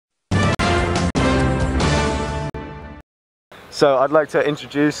So I'd like to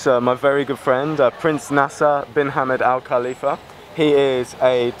introduce my very good friend, Prince Nasser bin Hamad Al Khalifa. He is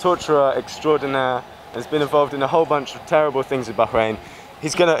a torturer extraordinaire and has been involved in a whole bunch of terrible things in Bahrain.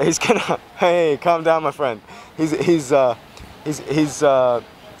 He's gonna, hey, calm down, my friend. He's a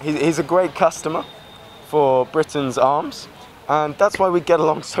great customer for Britain's arms, and that's why we get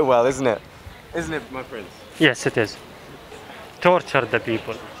along so well, isn't it? Isn't it, my prince? Yes, it is. Torture the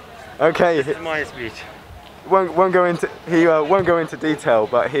people. Okay. This is my speech. He won't go into detail,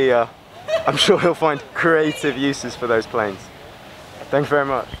 but I'm sure he'll find creative uses for those planes. Thanks very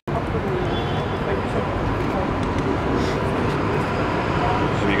much. Have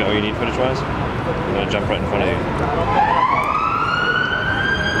you got all you need footage-wise? I'm going to jump right in front of you.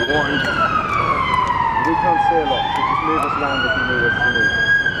 Warned. We can't see a lot, so just move us around if you move us to move.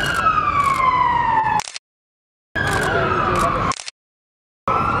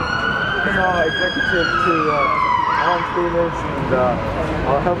 From our executive to arms dealers, and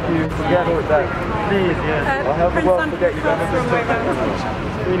I'll help you forget all that. Please, yes. I'll help the world forget you done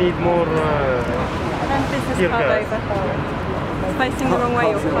everything. We need more business card over. It's facing the wrong way,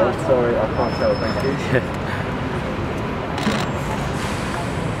 your card. Sorry, I can't tell, thank you.